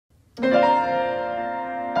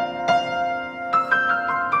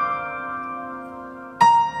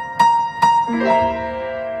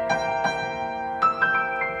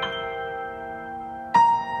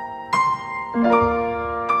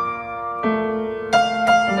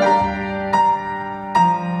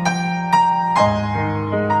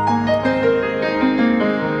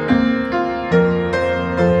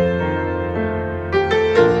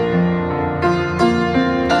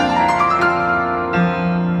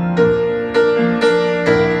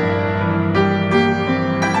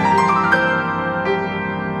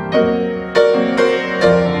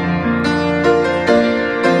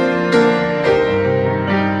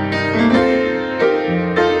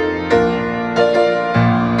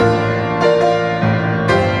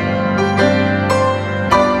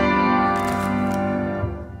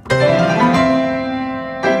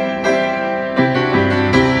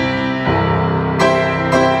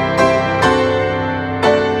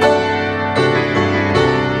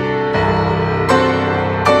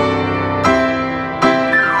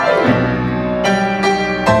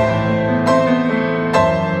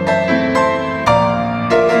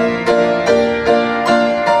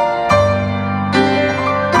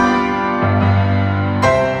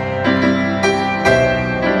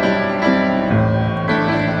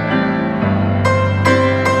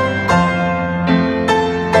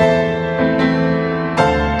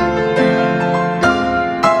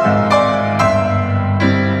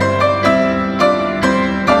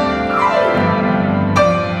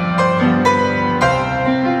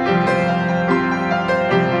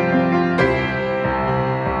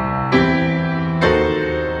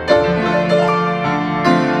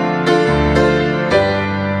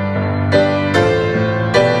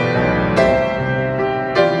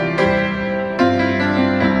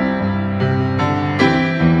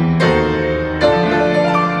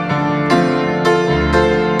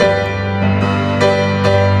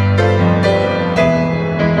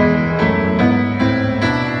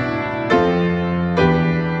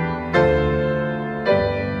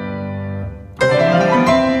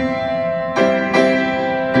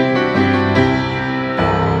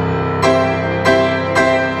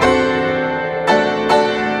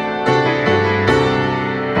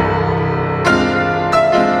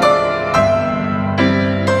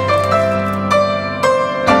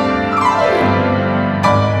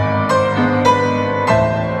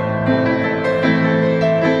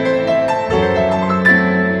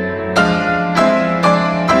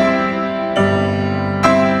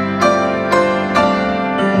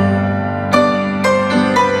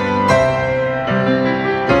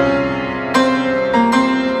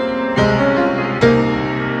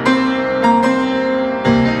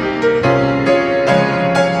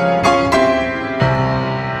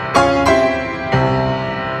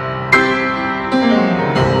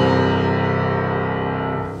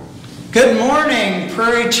Good morning,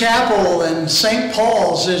 Prairie Chapel and St.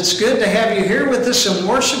 Paul's. It's good to have you here with us in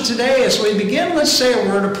worship today. As we begin, let's say a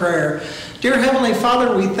word of prayer. Dear Heavenly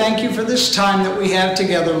Father, we thank you for this time that we have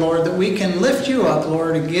together, Lord, that we can lift you up,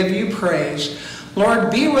 Lord, and give you praise.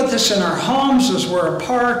 Lord, be with us in our homes as we're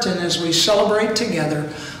apart and as we celebrate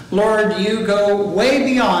together. Lord, you go way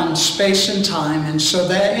beyond space and time, and so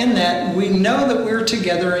that in that we know that we're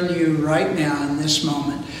together in you right now in this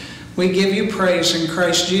moment. We give you praise in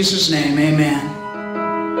Christ Jesus' name. Amen.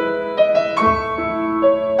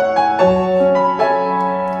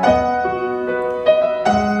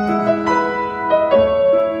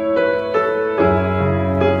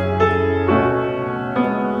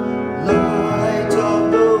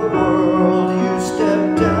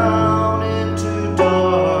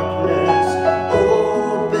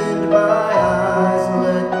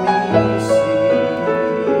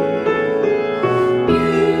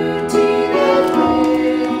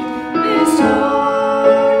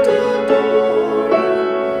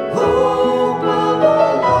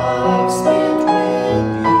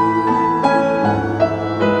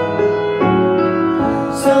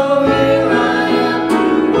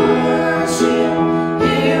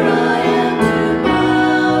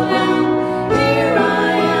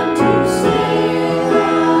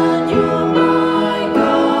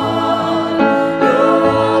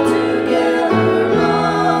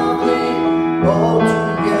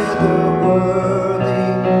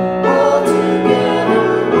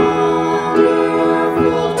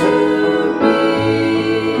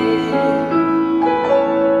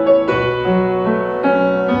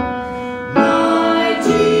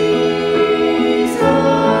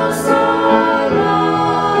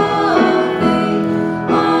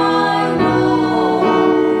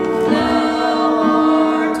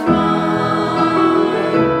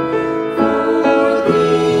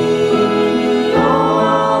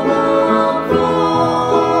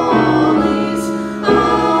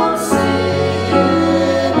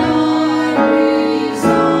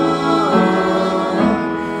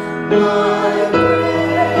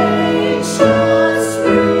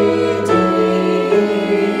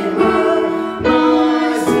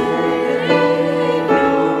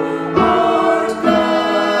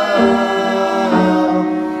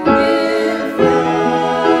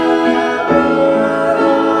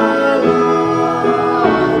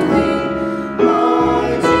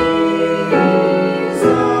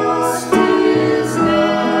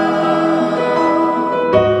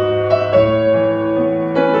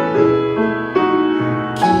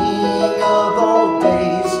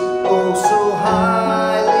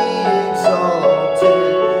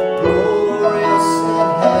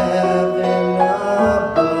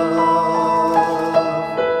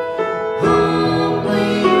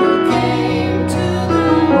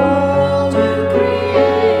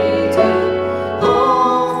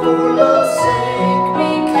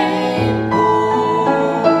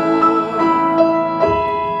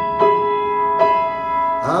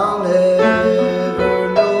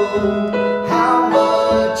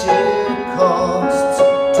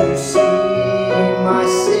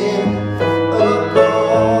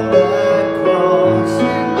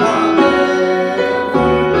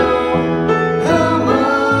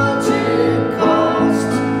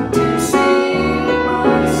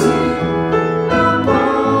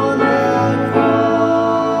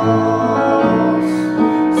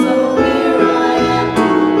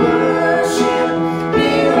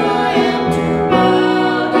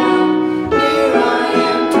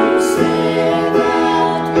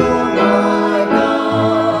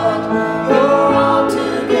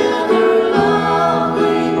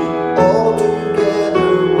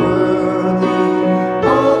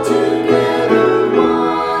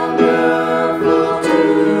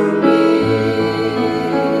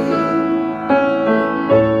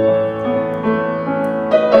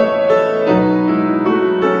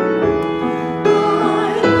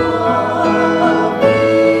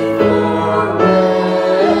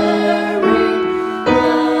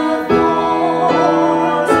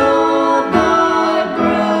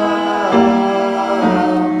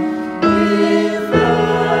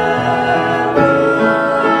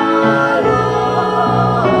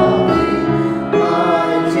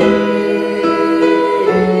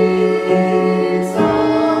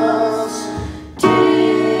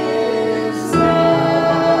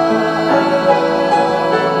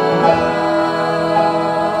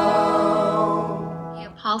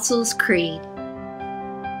 Apostles' Creed.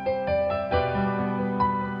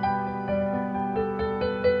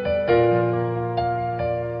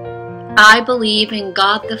 I believe in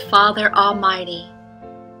God the Father Almighty,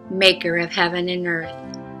 maker of heaven and earth,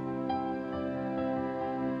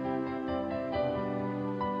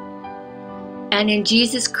 and in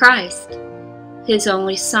Jesus Christ, His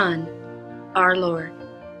only Son, our Lord,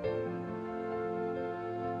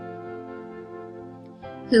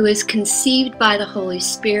 who is conceived by the Holy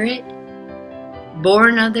Spirit,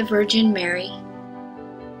 born of the Virgin Mary,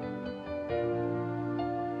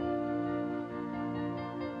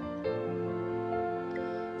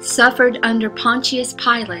 suffered under Pontius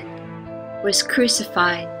Pilate, was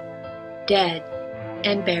crucified, dead,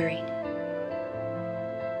 and buried.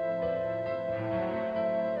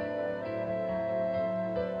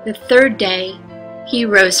 The third day He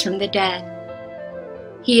rose from the dead.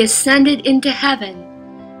 He ascended into heaven,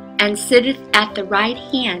 and sitteth at the right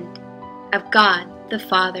hand of God the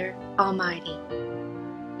Father Almighty.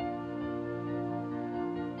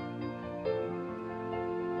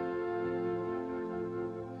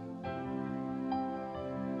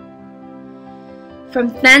 From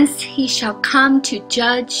thence He shall come to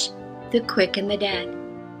judge the quick and the dead.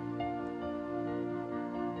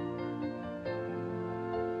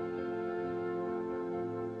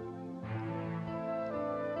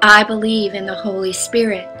 I believe in the Holy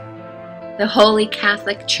Spirit, the Holy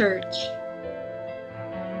Catholic Church,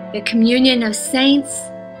 the communion of saints,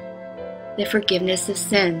 the forgiveness of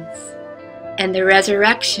sins, and the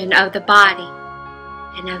resurrection of the body,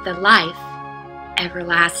 and of the life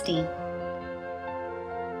everlasting.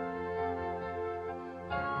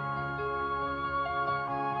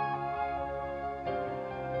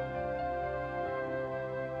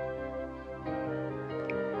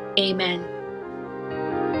 Amen.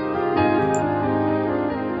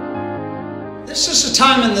 This is a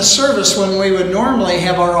time in the service when we would normally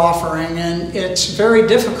have our offering, and it's very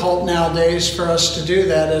difficult nowadays for us to do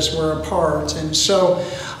that as we're apart. And so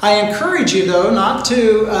I encourage you, though, not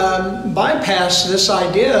to bypass this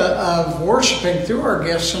idea of worshiping through our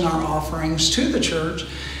gifts and our offerings to the church.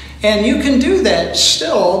 And you can do that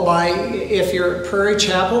still by, if you're at Prairie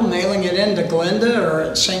Chapel, mailing it into Glenda, or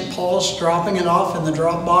at St. Paul's, dropping it off in the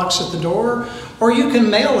drop box at the door, or you can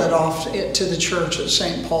mail it off to the church at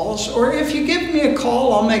St. Paul's. Or if you give me a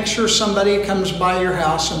call, I'll make sure somebody comes by your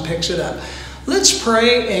house and picks it up. Let's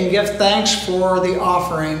pray and give thanks for the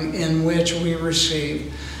offering in which we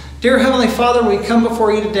receive. Dear Heavenly Father, we come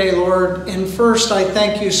before you today, Lord, and first I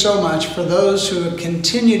thank you so much for those who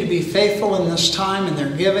continue to be faithful in this time in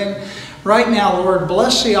their giving. Right now, Lord,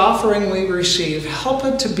 bless the offering we receive. Help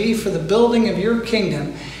it to be for the building of your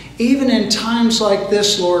kingdom. Even in times like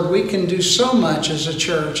this, Lord, we can do so much as a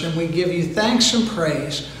church, and we give you thanks and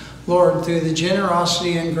praise, Lord, through the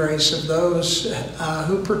generosity and grace of those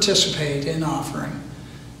who participate in offering.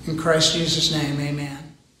 In Christ Jesus' name, amen.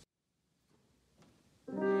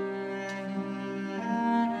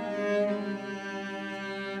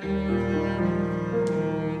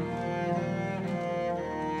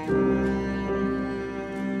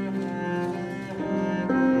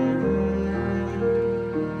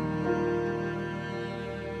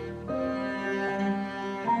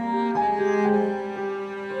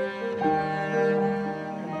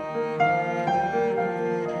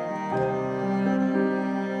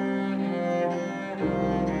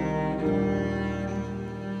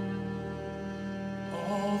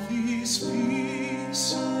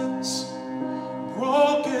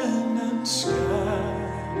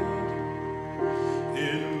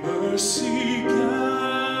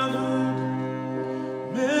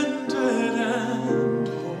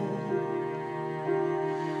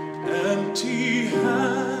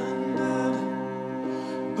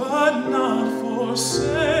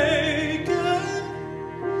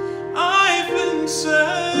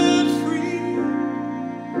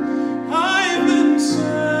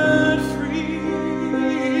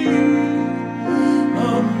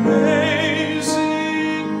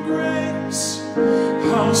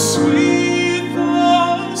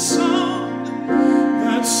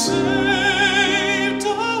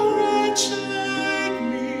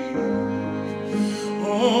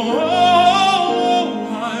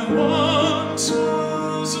 I want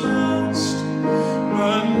to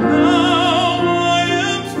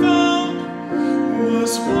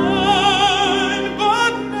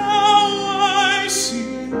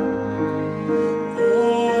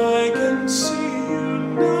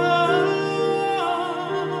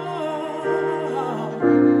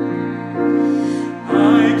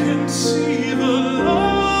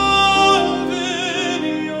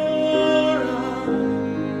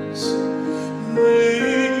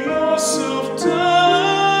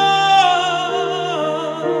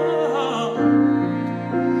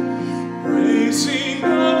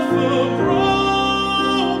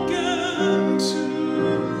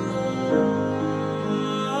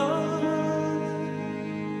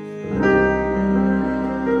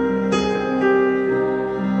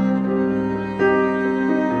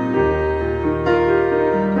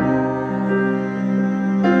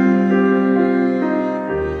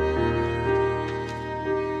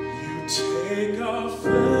our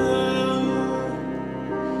failure,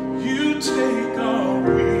 you take our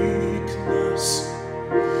weakness,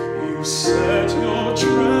 you set your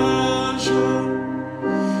treasure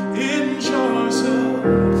in jars of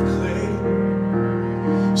clay.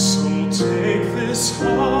 So take this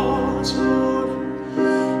heart, Lord,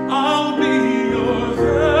 I'll be your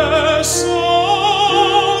vessel,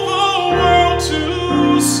 the world to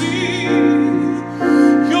see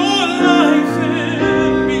your life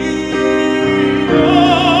in me.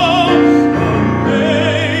 Oh,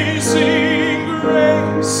 amazing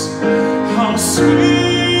grace, how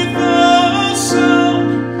sweet the sound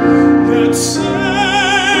that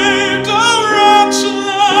saved a wretch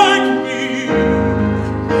like me.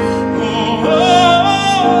 Oh,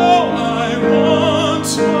 I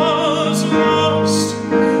once was lost,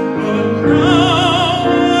 but now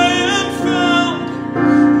I am found,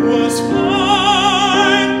 was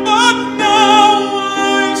blind, but now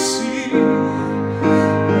I see.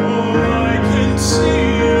 Oh, I can see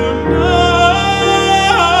you now.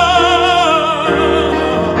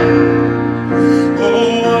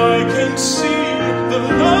 Oh, I can see the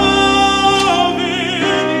love in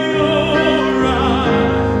your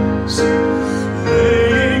eyes,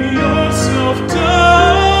 laying yourself down,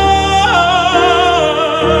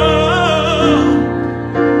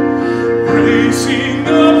 raising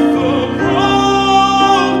up the broken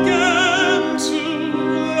to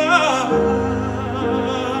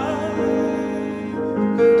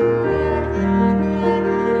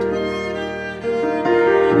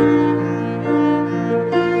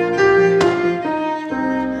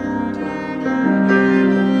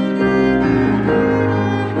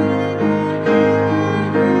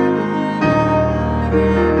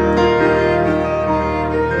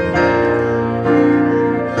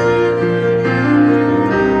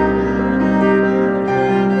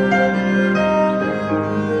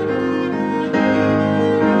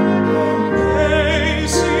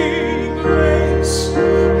amazing grace,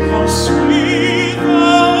 how sweet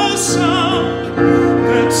the sound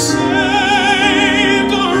that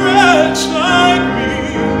saved a wretch like me.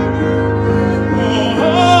 Oh,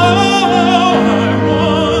 I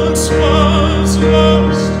once was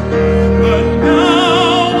lost, but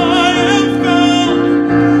now I am found,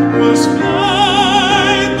 was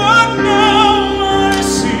blind, but now I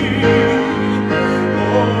see.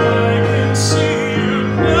 Oh, I can see you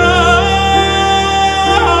now.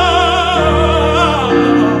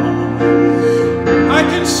 I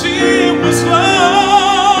can see it was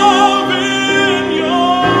love in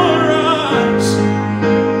your eyes,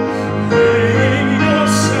 laying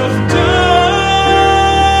yourself down,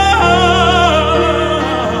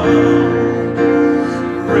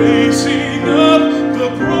 raising up the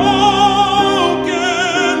broken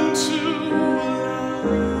to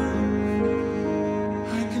life.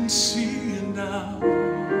 I can see it now.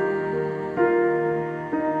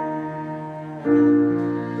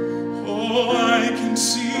 Oh, I can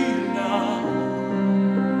see it now.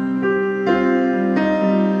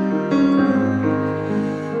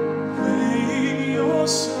 Laying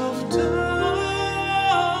yourself down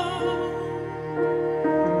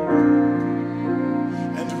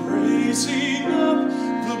and raising up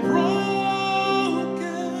the broken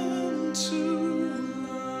to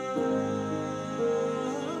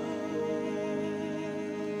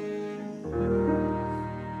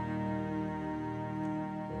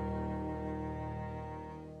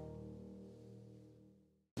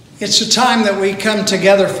It's a time that we come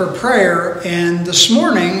together for prayer, and this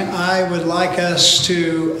morning I would like us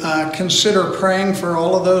to consider praying for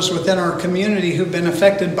all of those within our community who've been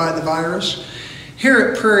affected by the virus. Here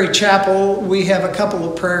at Prairie Chapel, we have a couple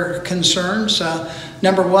of prayer concerns.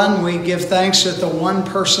 Number one, we give thanks that the one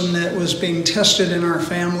person that was being tested in our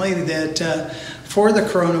family that for the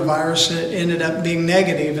coronavirus, it ended up being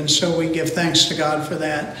negative, and so we give thanks to God for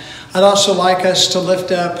that. I'd also like us to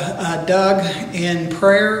lift up Doug in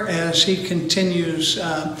prayer as he continues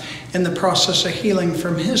in the process of healing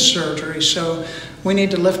from his surgery. So we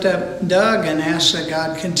need to lift up Doug and ask that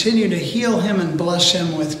God continue to heal him and bless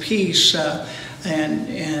him with peace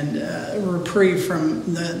and reprieve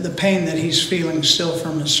from the pain that he's feeling still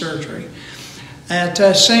from his surgery. At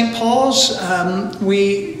St. Paul's,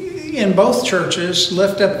 we in both churches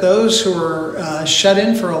lift up those who are shut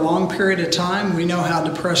in for a long period of time. We know how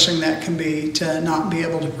depressing that can be to not be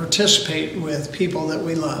able to participate with people that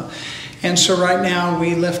we love. And so right now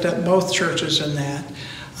we lift up both churches in that.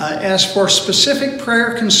 As for specific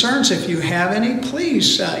prayer concerns, if you have any,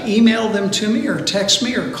 please email them to me or text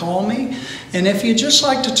me or call me. And if you'd just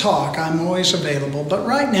like to talk, I'm always available. But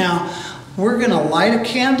right now, we're going to light a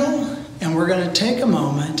candle and we're going to take a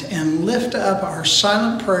moment and lift up our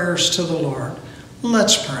silent prayers to the Lord.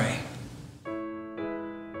 Let's pray.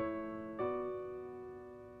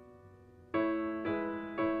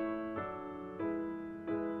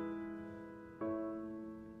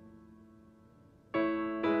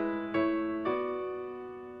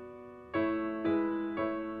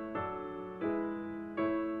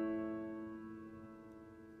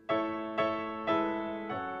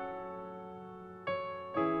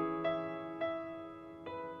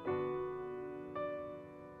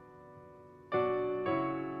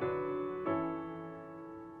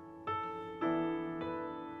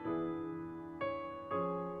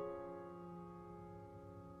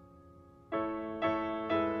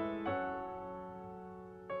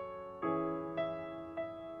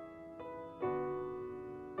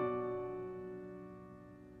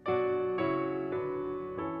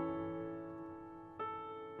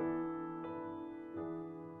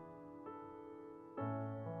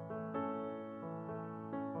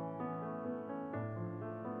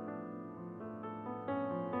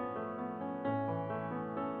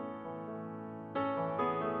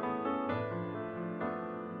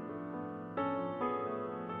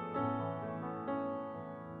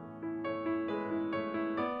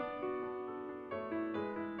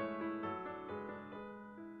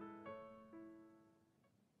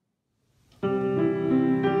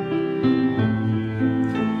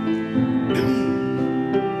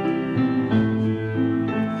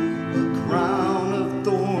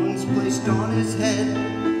 On his head,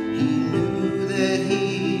 he knew that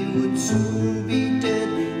he would soon be dead.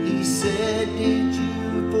 He said, "Did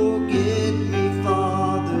you forget me,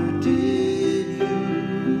 Father? Did you?"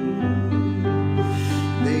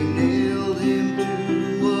 They nailed him to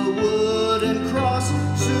a wooden cross.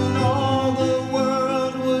 Soon all the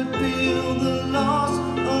world would feel the loss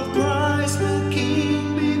of Christ the King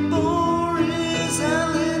before his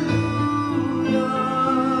hallelujah.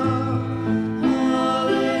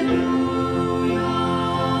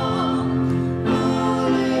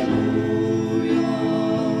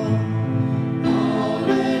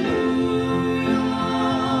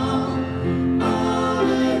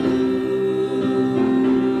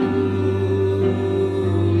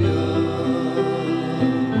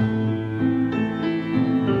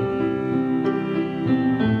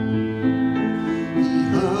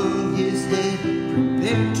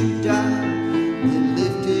 To die, then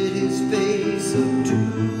lifted his face up to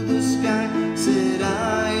the sky, said,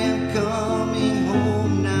 "I am coming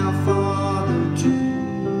home now, Father, to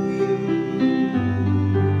you."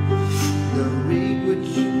 The reed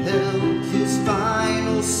which held his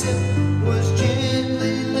final sip was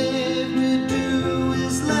gently lifted to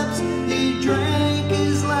his lips. He drank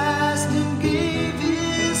his last and gave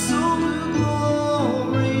his soul to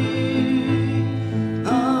glory.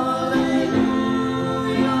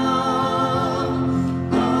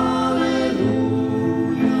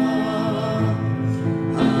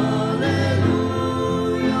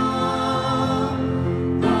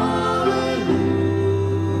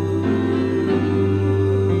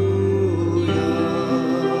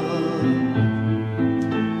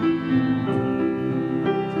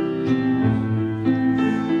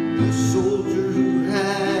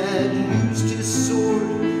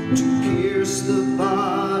 The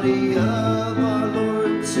body of our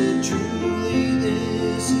Lord said, "Truly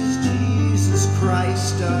this is Jesus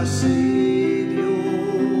Christ our Savior."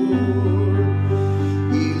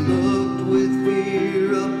 He looked with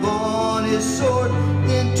fear upon his sword,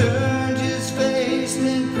 then turned his face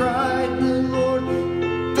and cried, the Lord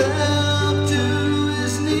fell to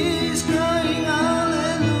his knees, crying,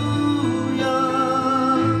 "Hallelujah,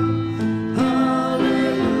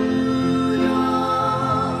 hallelujah."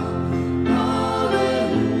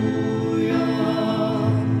 Hallelujah.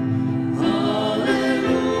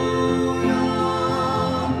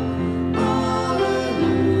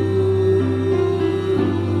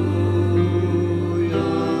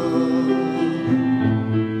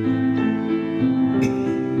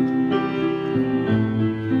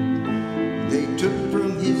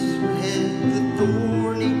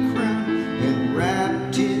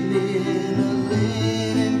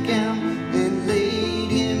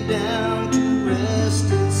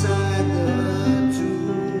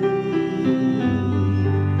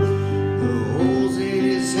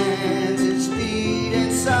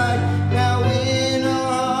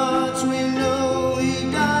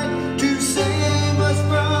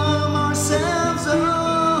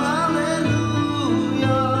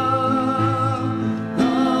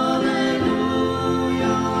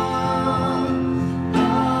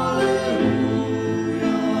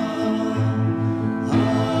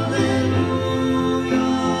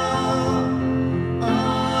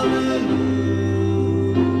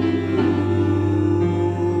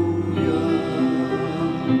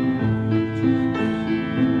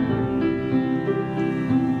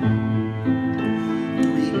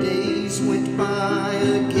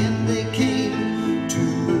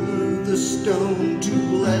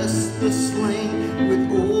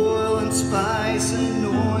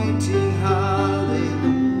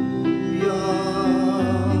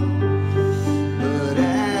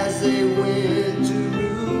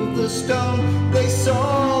 throne. They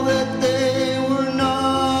saw that they were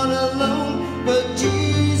not alone, but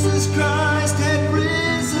Jesus Christ had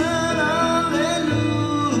risen. Hallelujah.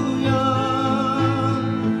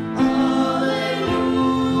 Hallelujah.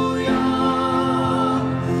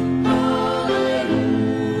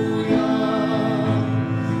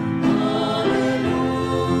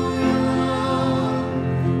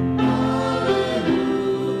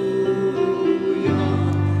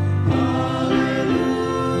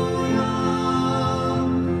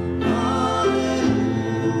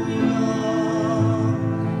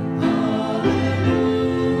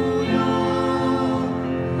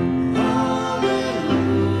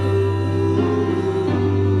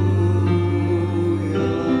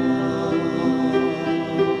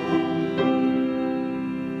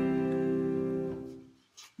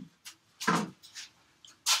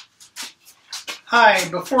 Hi,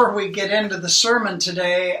 before we get into the sermon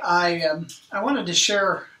today, I wanted to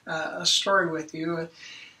share a story with you.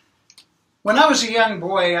 When I was a young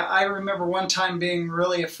boy, I remember one time being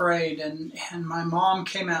really afraid, and my mom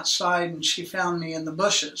came outside and she found me in the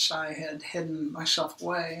bushes. I had hidden myself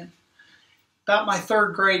away. And about my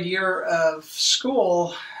third grade year of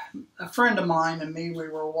school, a friend of mine and me, we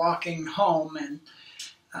were walking home, and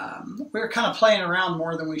we were kind of playing around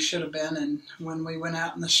more than we should have been, and when we went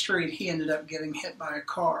out in the street, he ended up getting hit by a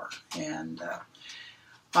car. And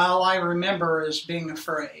all I remember is being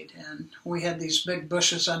afraid. And we had these big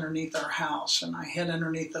bushes underneath our house, and I hid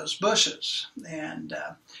underneath those bushes. And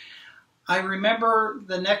I remember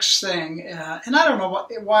the next thing, and I don't know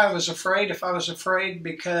why I was afraid, if I was afraid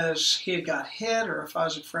because he had got hit, or if I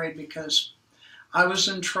was afraid because I was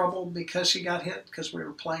in trouble because he got hit, because we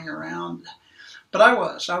were playing around. But I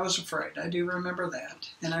was afraid. I do remember that.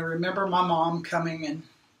 And I remember my mom coming and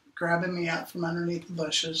grabbing me out from underneath the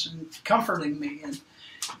bushes and comforting me.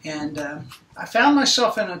 And I found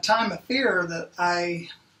myself in a time of fear that I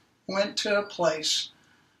went to a place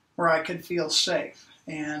where I could feel safe.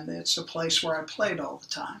 And it's a place where I played all the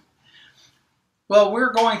time. Well,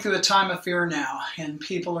 we're going through a time of fear now, and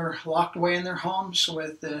people are locked away in their homes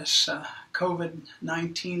with this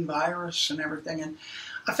COVID-19 virus and everything. And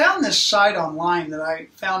I found this site online that I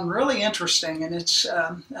found really interesting, and it's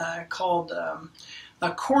called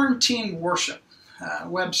a quarantine worship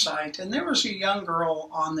website. And there was a young girl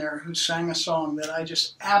on there who sang a song that I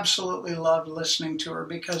just absolutely loved listening to her,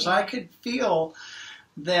 because I could feel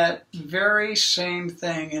that very same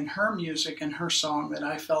thing in her music and her song that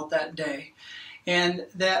I felt that day. And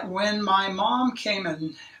that when my mom came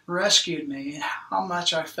and rescued me, how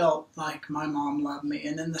much I felt like my mom loved me.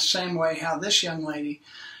 And in the same way, how this young lady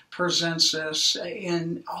presents us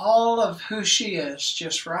in all of who she is,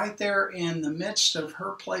 just right there in the midst of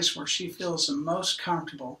her place where she feels the most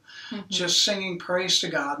comfortable, just singing praise to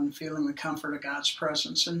God and feeling the comfort of God's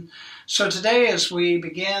presence. And so today, as we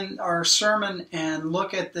begin our sermon and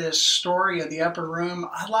look at this story of the upper room,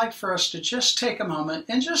 I'd like for us to just take a moment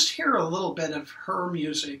and just hear a little bit of her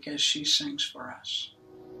music as she sings for us.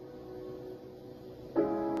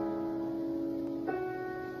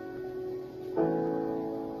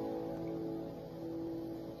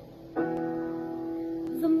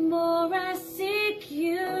 The more I seek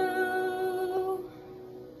you,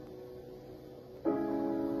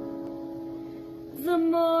 the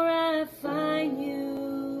more I find you.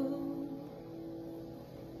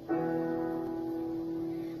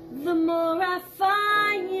 The more I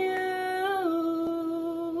find you,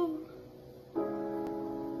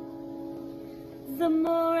 the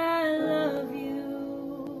more I love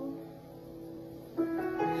you.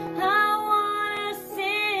 I wanna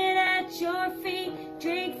sit at your feet,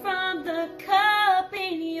 drink from the cup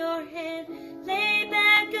in your hand, lay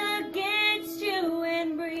back against you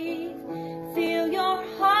and breathe, feel your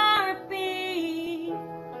heartbeat.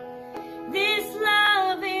 This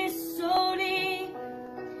love is so deep,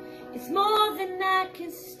 it's more than I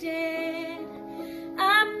can stand.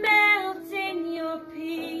 I melt in your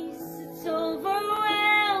peace, it's overwhelming.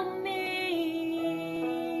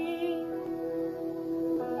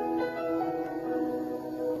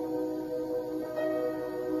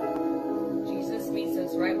 Jesus meets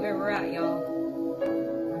us right where we're at, y'all.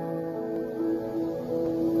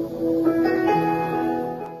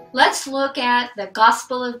 Let's look at the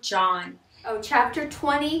Gospel of John. Chapter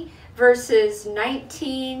 20, verses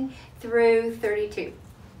 19 through 32,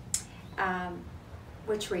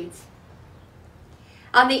 which reads,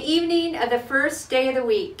 On the evening of the first day of the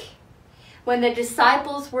week, when the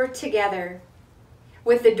disciples were together,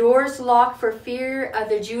 with the doors locked for fear of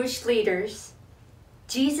the Jewish leaders,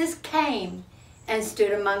 Jesus came and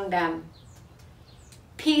stood among them.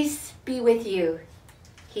 Peace be with you,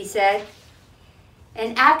 he said.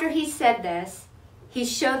 And after he said this, he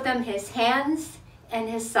showed them his hands and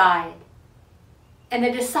his side. And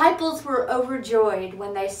the disciples were overjoyed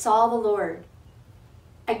when they saw the Lord.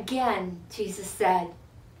 Again, Jesus said,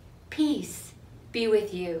 "Peace be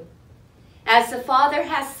with you. As the Father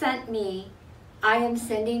has sent me, I am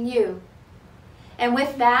sending you." And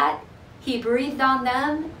with that, he breathed on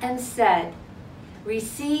them and said,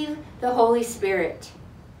 "Receive the Holy Spirit.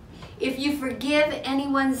 If you forgive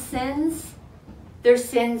anyone's sins, their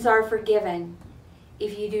sins are forgiven.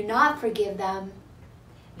 If you do not forgive them,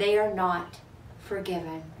 they are not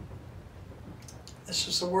forgiven." This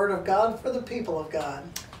is the word of God for the people of God.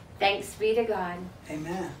 Thanks be to God.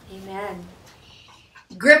 Amen. Amen.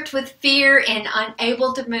 Gripped with fear and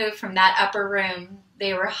unable to move from that upper room,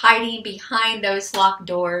 they were hiding behind those locked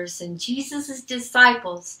doors, and Jesus'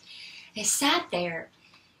 disciples, they sat there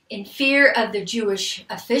in fear of the Jewish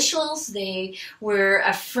officials. They were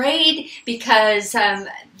afraid because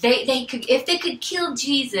they could, if they could kill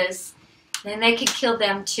Jesus, then they could kill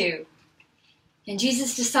them too. And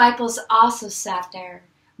Jesus' disciples also sat there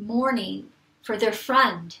mourning for their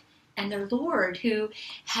friend and their Lord who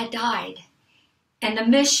had died, and the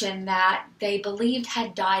mission that they believed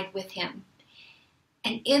had died with him.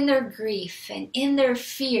 And in their grief and in their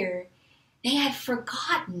fear, they had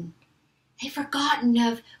forgotten. They'd forgotten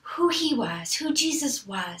of who he was, who Jesus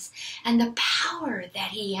was, and the power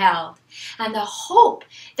that he held, and the hope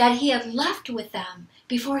that he had left with them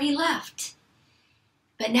before he left.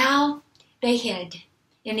 But now they hid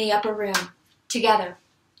in the upper room together.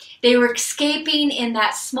 They were escaping in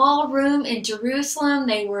that small room in Jerusalem.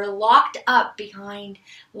 They were locked up behind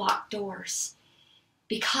locked doors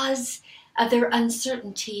because of their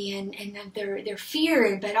uncertainty and of their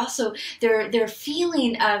fear, but also their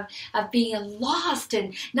feeling of being lost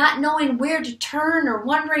and not knowing where to turn or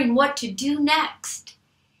wondering what to do next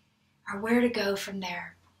or where to go from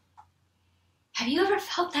there. Have you ever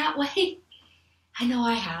felt that way? I know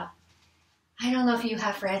I have. I don't know if you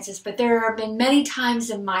have, Francis, but there have been many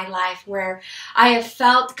times in my life where I have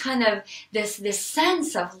felt kind of this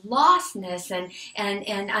sense of lostness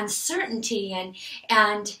and uncertainty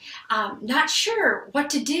and not sure what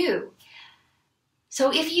to do.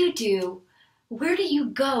 So if you do, where do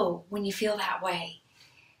you go when you feel that way?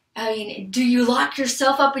 I mean, do you lock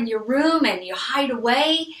yourself up in your room and you hide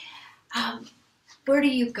away? Where do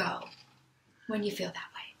you go when you feel that way?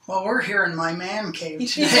 Well, we're here in my man cave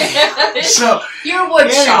today. So Your wood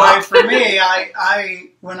anyway, shop. for me, I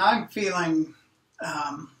when I'm feeling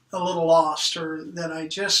a little lost, or that I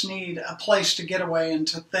just need a place to get away and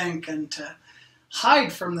to think and to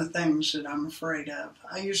hide from the things that I'm afraid of,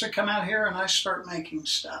 I usually come out here and I start making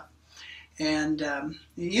stuff. And it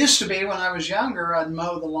used to be when I was younger, I'd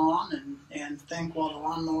mow the lawn and think, well, the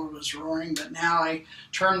lawnmower was roaring. But now I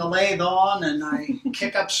turn the lathe on and I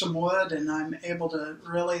kick up some wood and I'm able to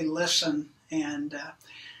really listen. And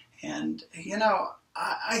you know,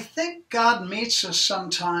 I think God meets us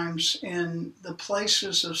sometimes in the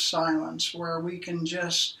places of silence where we can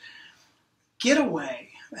just get away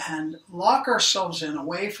and lock ourselves in,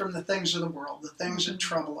 away from the things of the world, the things that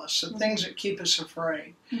trouble us, the things that keep us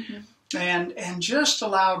afraid. And just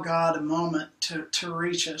allow God a moment to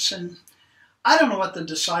reach us. And I don't know what the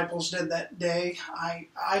disciples did that day.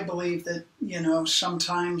 I believe that, you know,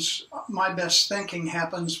 sometimes my best thinking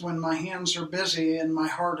happens when my hands are busy and my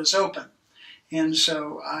heart is open. And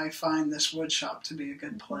so I find this wood shop to be a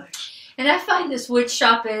good place. And I find this wood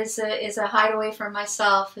shop is a hideaway for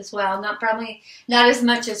myself as well. Probably not as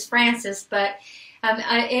much as Francis, but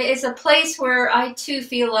it's a place where I too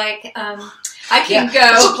feel like I can go.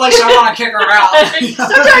 It's a place I want to kick her out. Sometimes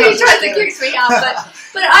he tries to kick me out,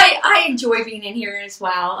 but I enjoy being in here as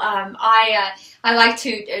well. I like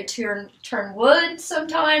to turn wood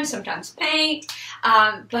sometimes paint,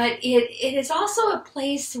 but it is also a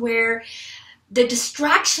place where the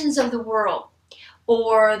distractions of the world,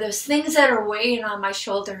 or those things that are weighing on my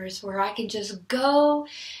shoulders, where I can just go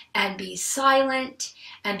and be silent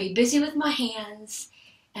and be busy with my hands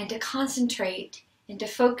and to concentrate and to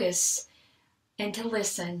focus and to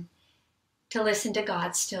listen to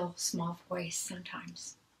God's still small voice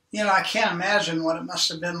sometimes. You know, I can't imagine what it must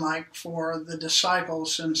have been like for the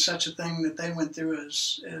disciples and such a thing that they went through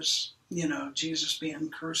as you know, Jesus being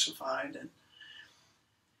crucified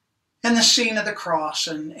and the scene of the cross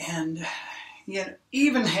and you know,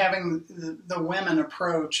 even having the women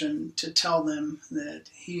approach and to tell them that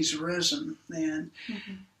he's risen. And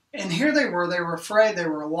here they were afraid, they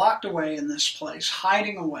were locked away in this place,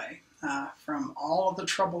 hiding away from all of the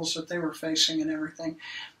troubles that they were facing and everything.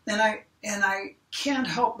 And can't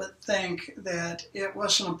help but think that it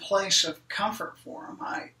wasn't a place of comfort for them.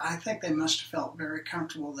 I think they must have felt very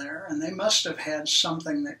comfortable there, and they must have had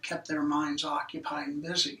something that kept their minds occupied and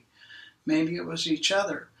busy. Maybe it was each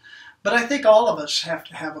other. But I think all of us have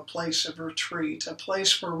to have a place of retreat, a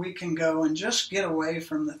place where we can go and just get away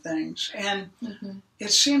from the things. And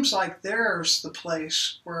it seems like there's the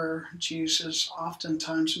place where Jesus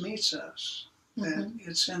oftentimes meets us. That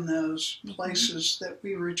it's in those places that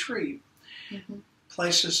we retreat,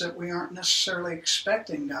 places that we aren't necessarily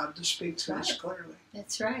expecting God to speak to us clearly.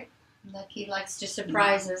 That's right. Like he likes to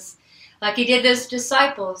surprise us, like he did those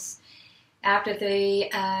disciples after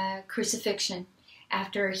the crucifixion,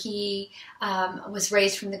 after he was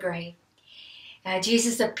raised from the grave.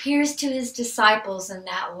 Jesus appears to his disciples in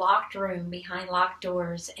that locked room behind locked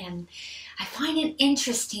doors. And I find it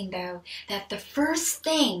interesting, though, that the first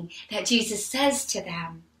thing that Jesus says to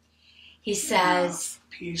them, he says,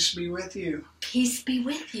 peace be with you. Peace be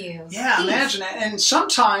with you. Yeah, peace. Imagine it. And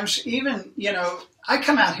sometimes even, I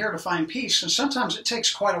come out here to find peace, and sometimes it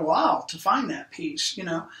takes quite a while to find that peace,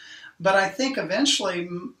 But I think eventually,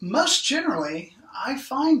 most generally, I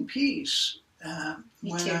find peace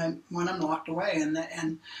when I'm locked away.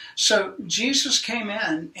 And so Jesus came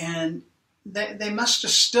in, and they must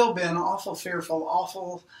have still been awful fearful,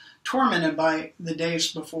 awful tormented by the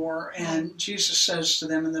days before. And Jesus says to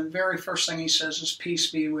them, and the very first thing he says is,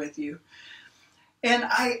 peace be with you. And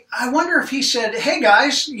I wonder if he said, hey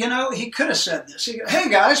guys, he could have said this. He go,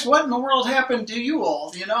 hey guys, what in the world happened to you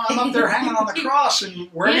all? I'm up there hanging on the cross, and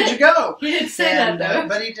where did you go? He didn't say that, though.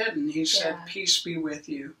 But he didn't. He said, peace be with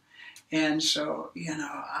you. And so,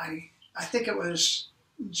 I think it was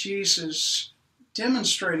Jesus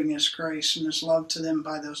demonstrating his grace and his love to them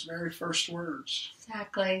by those very first words.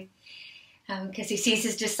 Exactly. Because he sees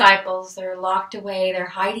his disciples, they're locked away, they're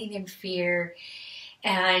hiding in fear.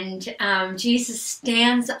 And Jesus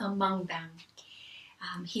stands among them.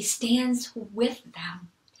 He stands with them.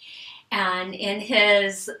 And in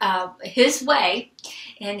his way,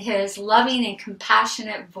 in his loving and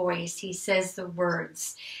compassionate voice, he says the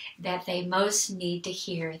words that they most need to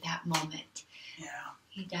hear at that moment. Yeah.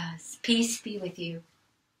 He does. Peace be with you.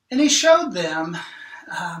 And he showed them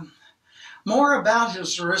more about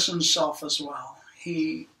his risen self as well.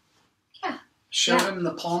 He showed them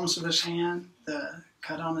the palms of his hand, the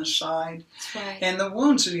cut on his side, and the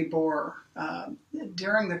wounds that he bore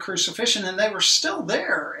during the crucifixion, and they were still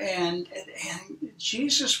there. And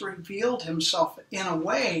Jesus revealed himself in a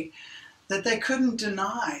way that they couldn't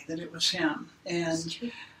deny that it was him.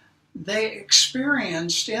 And they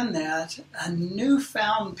experienced in that a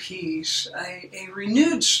newfound peace, a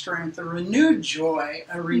renewed strength, a renewed joy,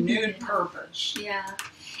 a renewed purpose. Yeah,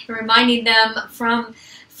 reminding them from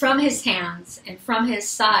his hands and from his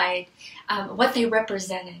side what they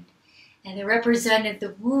represented. And they represented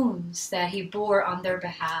the wounds that he bore on their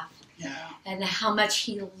behalf. Yeah. And how much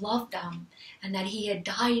he loved them, and that he had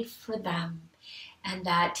died for them, and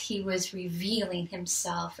that he was revealing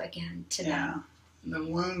himself again to them. The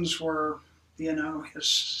wounds were, his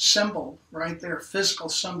symbol right there, physical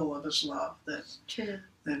symbol of his love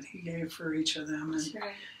that he gave for each of them. That's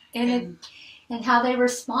right. And how they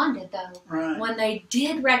responded, though, when they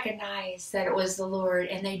did recognize that it was the Lord,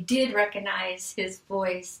 and they did recognize his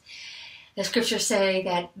voice. The scriptures say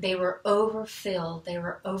that they were overfilled, they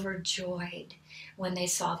were overjoyed when they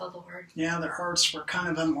saw the Lord. Yeah, their hearts were kind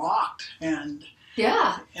of unlocked, and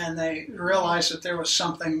they realized that there was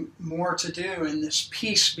something more to do, and this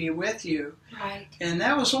peace be with you. Right. And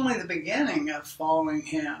that was only the beginning of following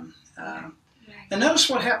him. And notice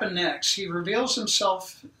what happened next. He reveals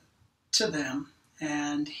himself to them,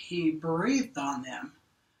 and he breathed on them,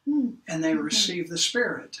 and they received the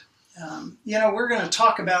Spirit. We're going to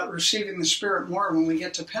talk about receiving the Spirit more when we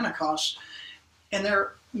get to Pentecost, and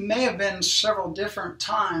there may have been several different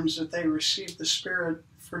times that they received the Spirit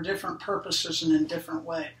for different purposes and in different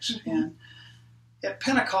ways. And at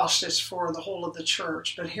Pentecost, it's for the whole of the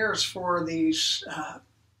church, but here it's for these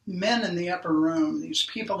men in the upper room, these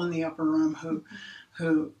people in the upper room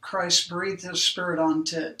who Christ breathed his Spirit on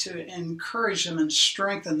to encourage them and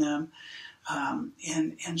strengthen them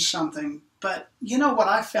in something. But what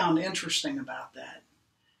I found interesting about that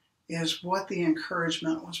is what the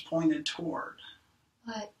encouragement was pointed toward.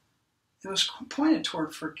 What? It was pointed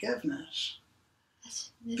toward forgiveness.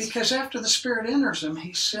 Because after the Spirit enters them,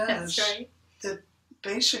 he says that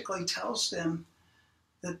basically tells them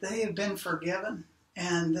that they have been forgiven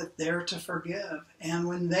and that they're to forgive. And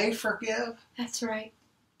when they forgive, that's right,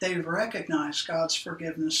 they recognize God's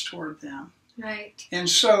forgiveness toward them. Right. And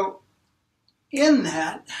so in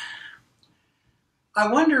that,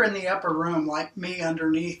 I wonder in the upper room, like me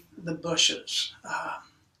underneath the bushes,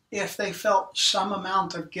 if they felt some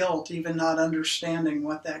amount of guilt, even not understanding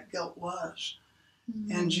what that guilt was.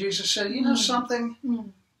 And Jesus said, you know something?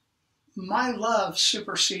 My love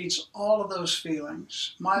supersedes all of those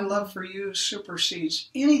feelings. My love for you supersedes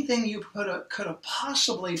anything you could have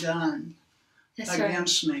possibly done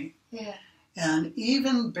against me. Yeah. And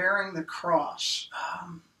even bearing the cross,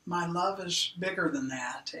 my love is bigger than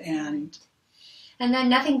that. And then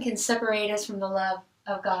nothing can separate us from the love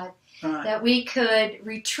of God. right. That we could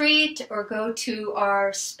retreat or go to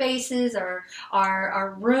our spaces, or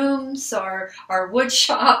our rooms, or our wood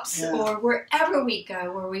shops, Yeah. or wherever we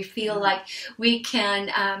go, where we feel like we can,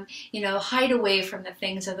 hide away from the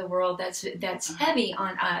things of the world that's heavy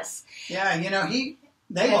on us. Yeah,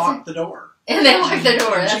 they locked the door. And they lock the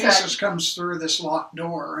door. And That's Jesus right. comes through this locked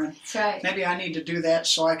door, and That's right. maybe I need to do that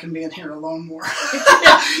so I can be in here alone more.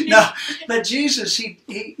 No, but Jesus,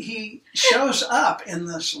 he shows up in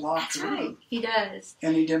this locked That's room, right. He does.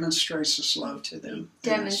 and he demonstrates this love to them. He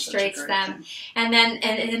And that's such a demonstrates great them. thing. And then,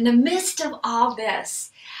 and in the midst of all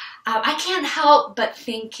this, I can't help but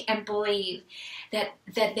think and believe that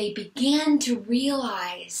they began to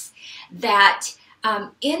realize that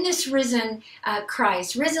in this risen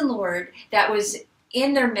Christ, risen Lord that was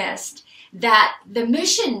in their midst, that the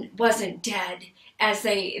mission wasn't dead as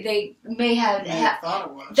they may have thought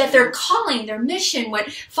it was. that their calling, their mission,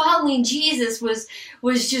 what following Jesus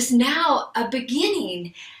was just now a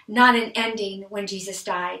beginning, not an ending when Jesus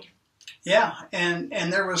died. Yeah, and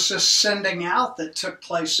there was this sending out that took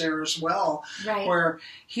place there as well, Right. where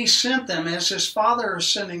he sent them as his Father is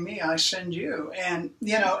sending me, I send you. And,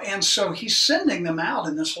 and so he's sending them out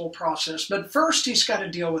in this whole process. But first he's got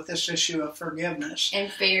to deal with this issue of forgiveness.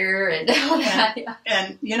 And fear and all that. Yeah.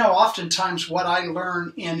 And, oftentimes what I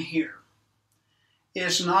learn in here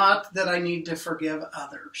is not that I need to forgive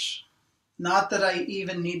others, not that I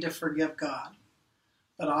even need to forgive God,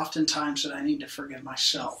 but oftentimes that I need to forgive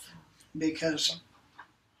myself. Because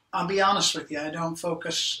I'll be honest with you, I don't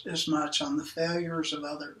focus as much on the failures of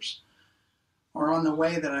others or on the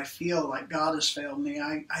way that I feel like God has failed me.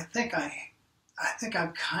 I think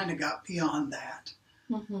I've kind of got beyond that.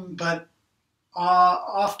 Mm-hmm. But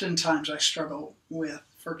oftentimes I struggle with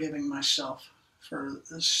forgiving myself for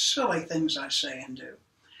the silly things I say and do.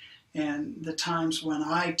 And the times when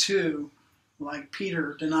I too, like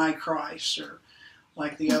Peter, deny Christ, or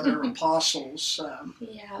like the other apostles,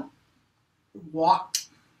 Yeah. walked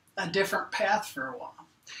a different path for a while.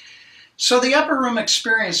 So the upper room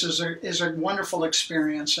experience is a wonderful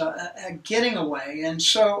experience, a getting away. And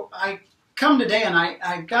so I come today and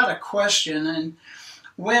I got a question. And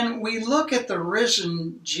when we look at the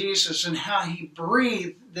risen Jesus and how he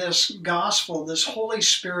breathed this gospel, this Holy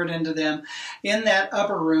Spirit into them in that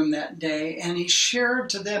upper room that day, and he shared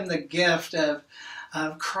to them the gift of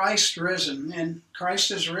Christ risen, and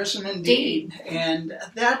Christ is risen indeed. And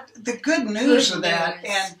that the good news of that,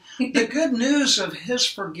 and the good news of his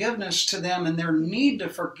forgiveness to them, and their need to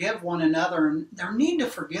forgive one another, and their need to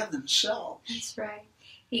forgive themselves. That's right.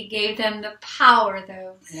 He gave them the power,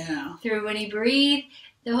 though. Yeah. Through when he breathed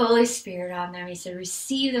the Holy Spirit on them, he said,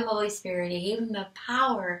 receive the Holy Spirit. He gave them the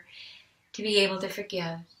power to be able to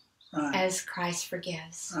forgive Right. as Christ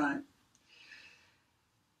forgives. Right.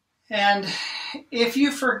 And if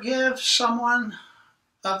you forgive someone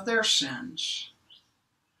of their sins,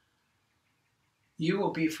 you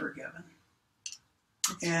will be forgiven.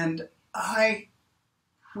 And I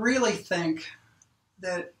really think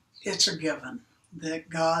that it's a given that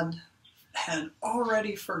God had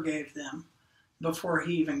already forgave them before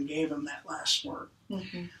he even gave them that last word.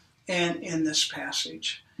 Mm-hmm. And in this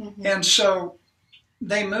passage. Mm-hmm. And so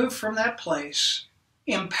they moved from that place,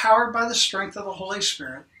 empowered by the strength of the Holy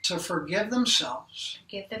Spirit, to forgive themselves,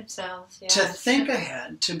 Forgive themselves. Yes. to think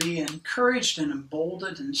ahead, to be encouraged and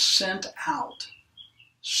emboldened and sent out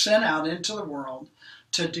into the world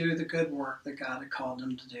to do the good work that God had called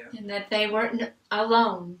them to do. And that they weren't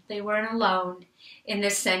alone. They weren't alone in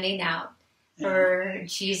this sending out. Yeah. For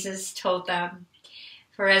Jesus told them,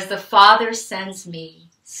 for as the Father sends me,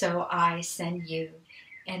 so I send you.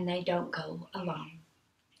 And they don't go alone.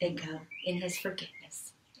 They go in his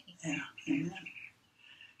forgiveness. Yeah, amen.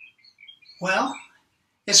 Well,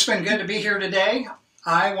 it's been good to be here today.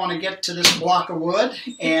 I want to get to this block of wood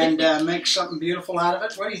and make something beautiful out of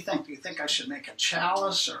it. What do you think? Do you think I should make a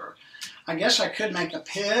chalice, or I guess I could make a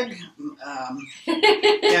pig?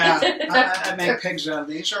 Yeah, I make pigs out of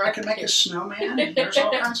these, or I could make a snowman. There's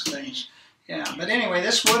all kinds of things. Yeah, but anyway,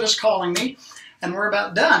 this wood is calling me, and we're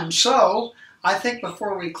about done. So I think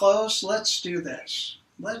before we close, let's do this.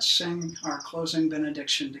 Let's sing our closing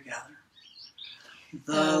benediction together.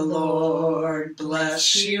 The Lord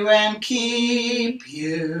bless you and keep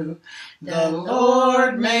you. The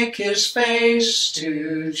Lord make his face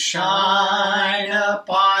to shine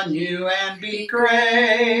upon you and be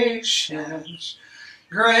gracious,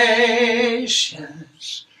 gracious,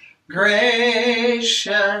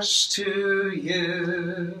 gracious to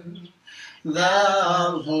you.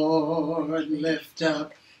 The Lord lift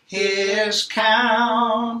up his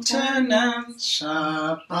countenance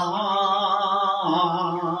upon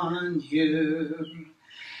you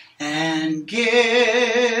and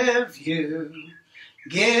give you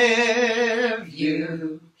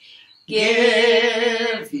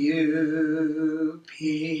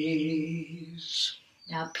peace.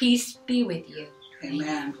 Now peace be with you.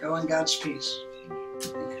 Amen. Go in God's peace.